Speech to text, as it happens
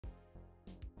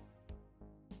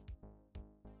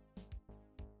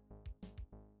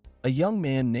A young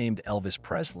man named Elvis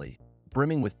Presley,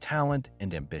 brimming with talent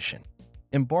and ambition,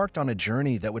 embarked on a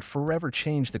journey that would forever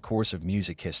change the course of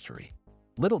music history.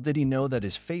 Little did he know that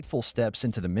his fateful steps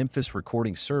into the Memphis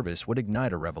Recording Service would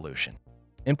ignite a revolution,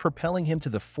 and propelling him to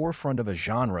the forefront of a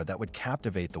genre that would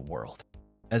captivate the world.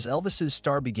 As Elvis's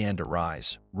star began to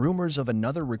rise, rumors of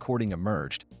another recording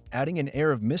emerged, adding an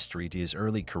air of mystery to his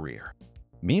early career.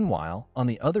 Meanwhile, on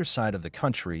the other side of the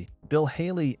country, Bill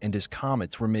Haley and his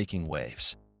Comets were making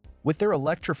waves, with their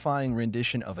electrifying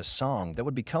rendition of a song that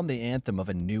would become the anthem of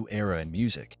a new era in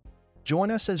music.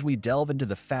 Join us as we delve into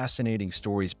the fascinating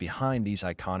stories behind these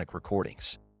iconic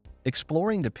recordings,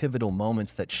 exploring the pivotal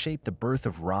moments that shaped the birth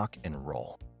of rock and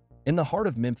roll. In the heart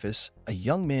of Memphis, a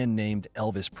young man named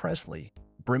Elvis Presley,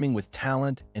 brimming with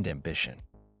talent and ambition,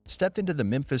 stepped into the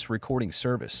Memphis Recording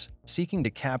Service, seeking to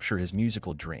capture his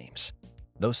musical dreams.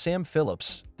 Though Sam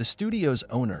Phillips, the studio's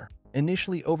owner,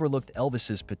 initially overlooked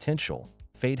Elvis's potential,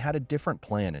 fate had a different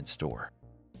plan in store.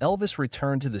 Elvis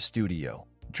returned to the studio,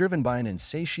 driven by an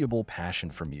insatiable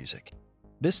passion for music.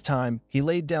 This time, he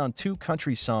laid down two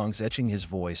country songs, etching his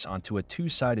voice onto a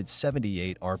two-sided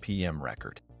 78 RPM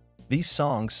record. These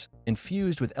songs,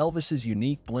 infused with Elvis's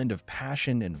unique blend of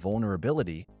passion and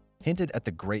vulnerability, hinted at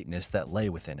the greatness that lay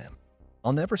within him.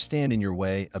 "I'll Never Stand in Your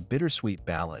Way," a bittersweet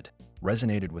ballad,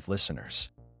 resonated with listeners,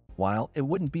 while "It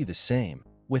Wouldn't Be the Same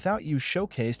Without You"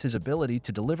 showcased his ability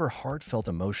to deliver heartfelt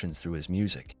emotions through his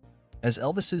music. As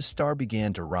Elvis's star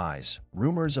began to rise,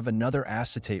 rumors of another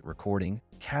acetate recording,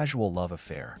 "Casual Love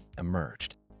Affair,"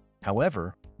 emerged.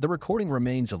 However, the recording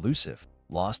remains elusive,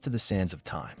 lost to the sands of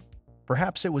time.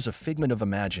 Perhaps it was a figment of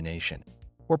imagination,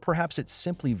 or perhaps it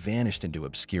simply vanished into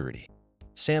obscurity.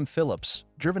 Sam Phillips,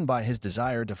 driven by his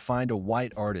desire to find a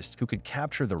white artist who could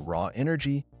capture the raw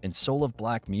energy and soul of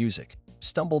black music,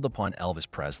 stumbled upon Elvis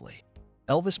Presley.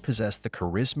 Elvis possessed the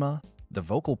charisma, the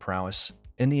vocal prowess,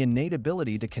 and the innate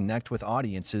ability to connect with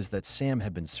audiences that Sam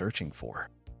had been searching for.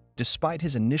 Despite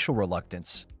his initial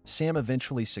reluctance, Sam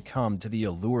eventually succumbed to the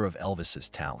allure of Elvis's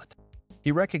talent.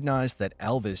 He recognized that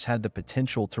Elvis had the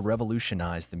potential to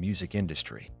revolutionize the music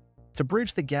industry, to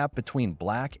bridge the gap between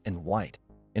black and white,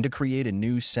 and to create a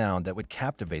new sound that would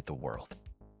captivate the world.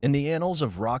 In the annals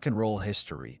of rock and roll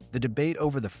history, the debate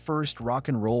over the first rock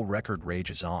and roll record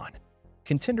rages on.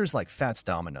 Contenders like Fats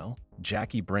Domino,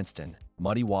 Jackie Brenston,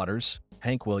 Muddy Waters,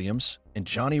 Hank Williams, and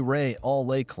Johnny Ray all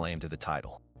lay claim to the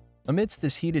title. Amidst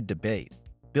this heated debate,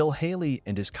 Bill Haley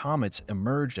and his Comets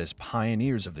emerged as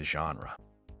pioneers of the genre.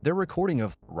 Their recording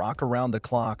of "Rock Around the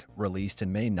Clock," released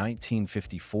in May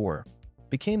 1954,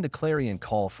 became the clarion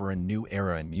call for a new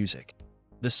era in music.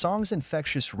 The song's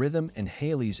infectious rhythm and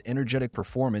Haley's energetic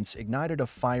performance ignited a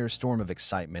firestorm of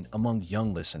excitement among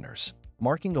young listeners,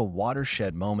 marking a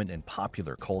watershed moment in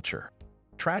popular culture.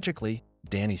 Tragically,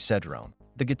 Danny Cedrone,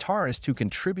 the guitarist who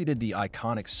contributed the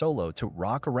iconic solo to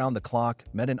 "Rock Around the Clock,"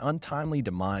 met an untimely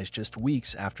demise just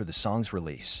weeks after the song's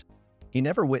release. He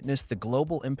never witnessed the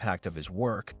global impact of his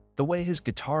work, the way his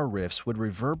guitar riffs would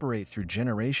reverberate through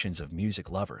generations of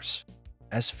music lovers.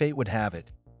 As fate would have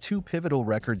it, two pivotal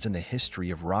records in the history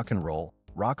of rock and roll,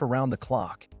 "Rock Around the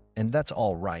Clock" and "That's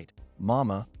All Right,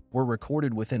 Mama," were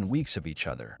recorded within weeks of each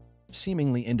other,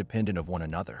 seemingly independent of one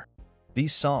another.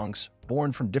 These songs,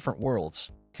 born from different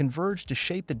worlds, converged to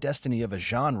shape the destiny of a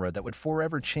genre that would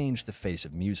forever change the face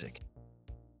of music.